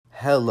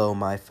Hello,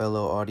 my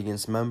fellow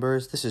audience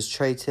members. This is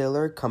Trey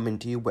Taylor coming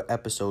to you with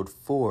episode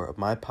 4 of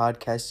my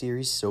podcast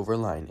series, Silver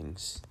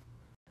Linings.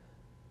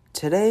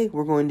 Today,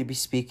 we're going to be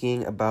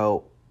speaking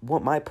about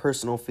what my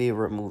personal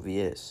favorite movie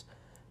is.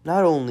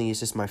 Not only is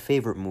this my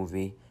favorite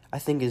movie, I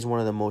think it is one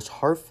of the most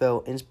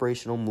heartfelt,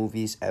 inspirational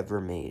movies ever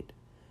made.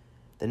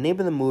 The name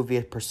of the movie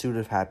is Pursuit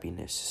of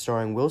Happiness,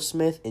 starring Will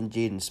Smith and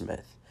Jaden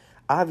Smith.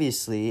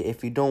 Obviously,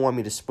 if you don't want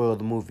me to spoil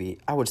the movie,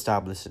 I would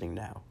stop listening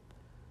now.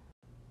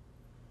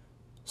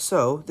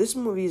 So, this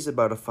movie is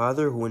about a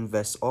father who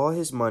invests all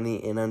his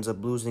money and ends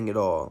up losing it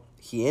all.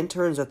 He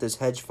interns at this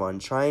hedge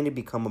fund trying to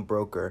become a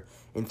broker,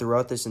 and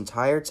throughout this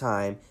entire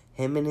time,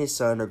 him and his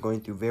son are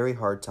going through very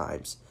hard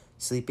times,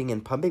 sleeping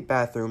in public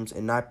bathrooms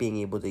and not being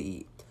able to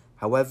eat.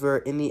 However,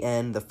 in the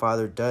end, the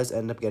father does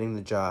end up getting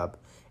the job,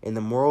 and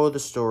the moral of the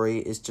story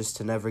is just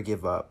to never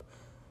give up.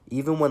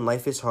 Even when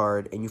life is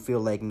hard and you feel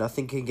like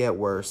nothing can get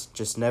worse,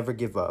 just never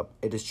give up.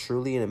 It is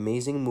truly an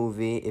amazing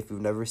movie if you've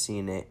never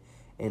seen it,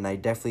 and I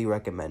definitely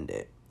recommend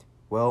it.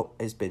 Well,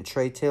 it's been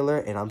Trey Taylor,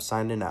 and I'm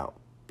signing out.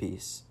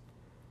 Peace.